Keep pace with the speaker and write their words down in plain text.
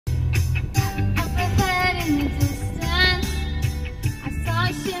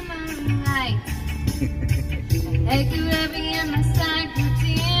Equilibrium and my side grew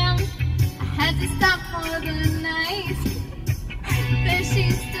dim. I had to stop for the night. There she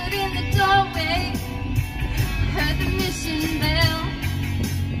stood in the doorway, heard the mission bell,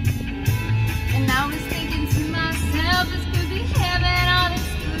 and I was thinking to myself, this could be heaven or this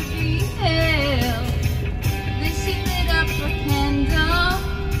could be hell. Then she lit up a candle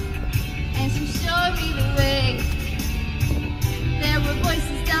and she showed me the way. There were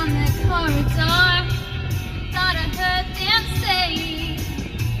voices down the corridor, thought I heard them say,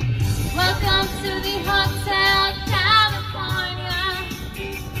 welcome to the Hotel California.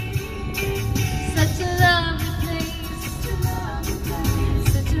 Such a lovely place,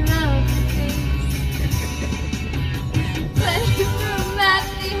 such a lovely place. Playroom at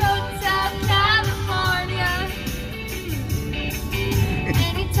the Hotel California.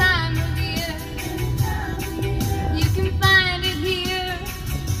 Any time of year, you can find it here.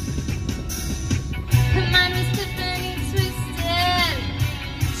 Her mind was Tiffany twisted.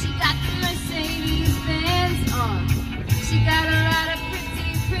 She got the Mercedes Benz on. She got a lot of pretty,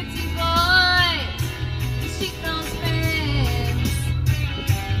 pretty boys. She knows friends.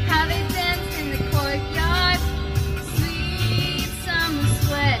 How they dance in the courtyard. Sweet summer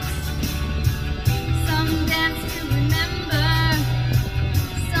sweats. Some dance to remember,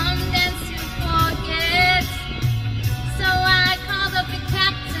 some dance to forget. So I called up the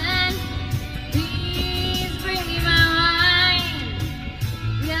captain. Please bring me my wine.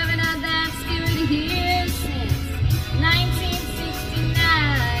 We haven't had that steward here since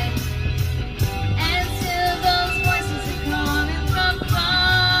 1969. And still those voices are coming from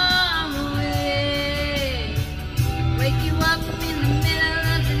far away. Wake you up in the middle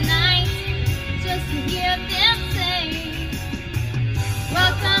of the night just to hear them say,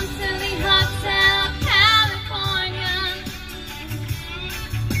 welcome to the Hotel California.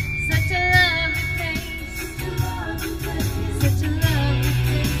 Such a lovely place, such a lovely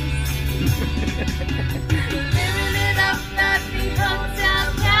place. Living it up at the Hotel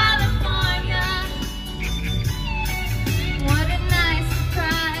California. What a nice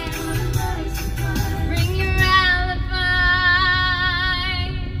surprise. Bring your alibis.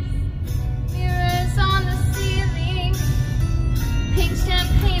 Mirrors on the ceiling, pink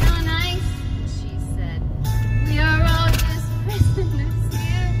champagne on ice. She said, we are all just prisoners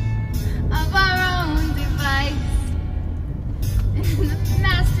here of our own device. In the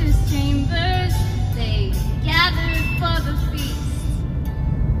master's chambers, they gathered for the feast,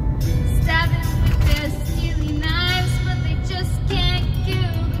 stabbing with their steely knives, but they just can't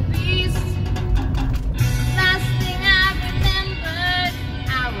kill the beast. Last thing I remembered,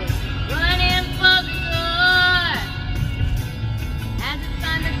 I was running for the door. Had to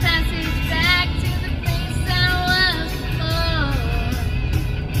find the passage back to the place I was before.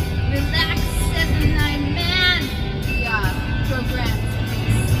 Relax, 7-9 man, we are programmed to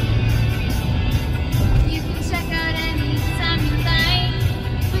miss. You can check out any time you like,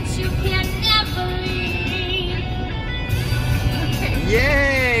 but you can never leave. Okay.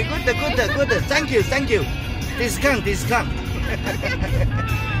 Yeah, good. Thank you. Discount.